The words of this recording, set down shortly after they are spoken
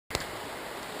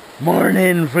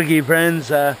Morning, freaky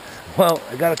friends. Well,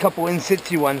 I got a couple in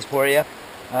situ ones for you.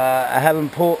 I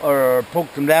haven't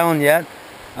poked them down yet.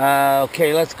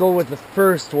 Okay, let's go with the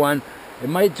first one. It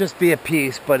might just be a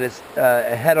piece, but it's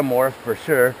a heteromorph for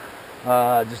sure.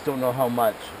 Just don't know how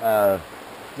much.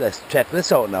 Let's check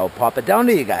this out now. Pop it down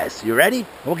to you guys. You ready?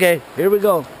 Okay, here we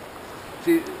go.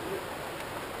 See,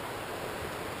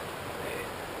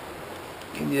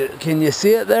 can you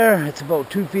see it there? It's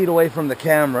about 2 feet away from the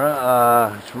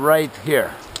camera. It's right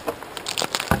here.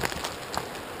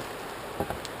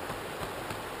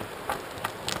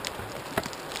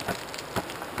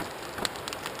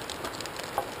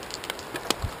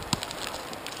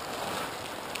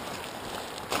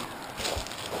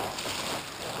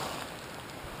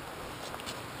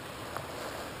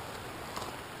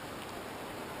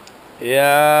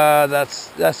 Yeah, that's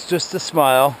just a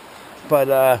smile.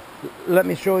 But let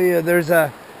me show you. There's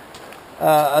a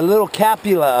little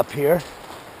capula up here.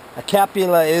 A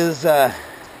capula is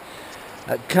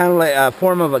kind of like a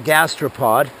form of a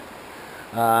gastropod.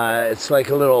 It's like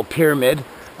a little pyramid.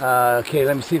 Okay,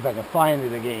 let me see if I can find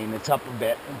it again. It's up a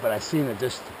bit, but I seen it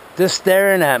just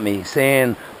staring at me,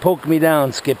 saying, "Poke me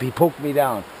down, Skippy. Poke me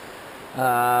down."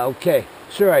 Okay,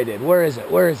 sure I did. Where is it?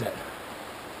 Where is it?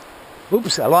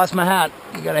 Oops, I lost my hat.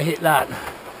 You gotta hit that.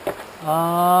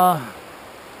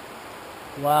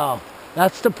 Wow.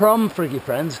 That's the problem, freaky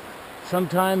friends.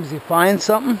 Sometimes you find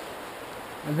something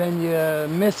and then you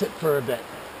miss it for a bit.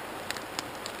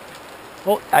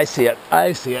 Oh, I see it.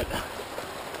 I see it.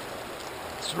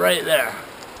 It's right there.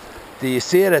 Do you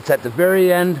see it? It's at the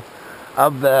very end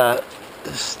of the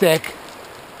stick.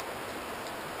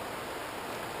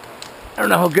 I don't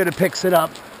know how good it picks it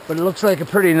up, but it looks like a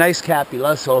pretty nice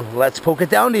capula, so let's poke it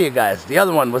down to you guys. The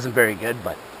other one wasn't very good,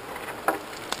 but...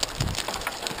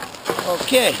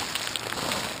 Okay.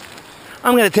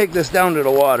 I'm going to take this down to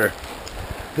the water,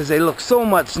 because they look so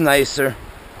much nicer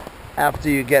after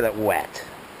you get it wet.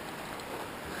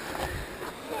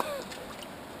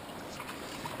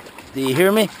 Do you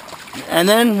hear me? And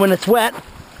then when it's wet,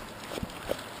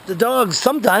 the dogs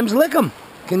sometimes lick them.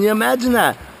 Can you imagine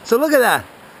that? So look at that.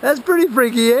 That's pretty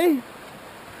freaky, eh?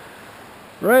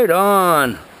 Right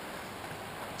on.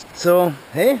 So,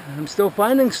 hey, I'm still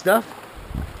finding stuff.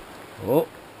 Oh.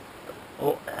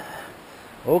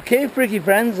 Okay, freaky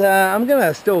friends, I'm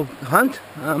gonna still hunt.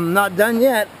 I'm not done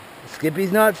yet.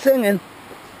 Skippy's not singing.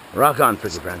 Rock on,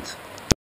 freaky friends.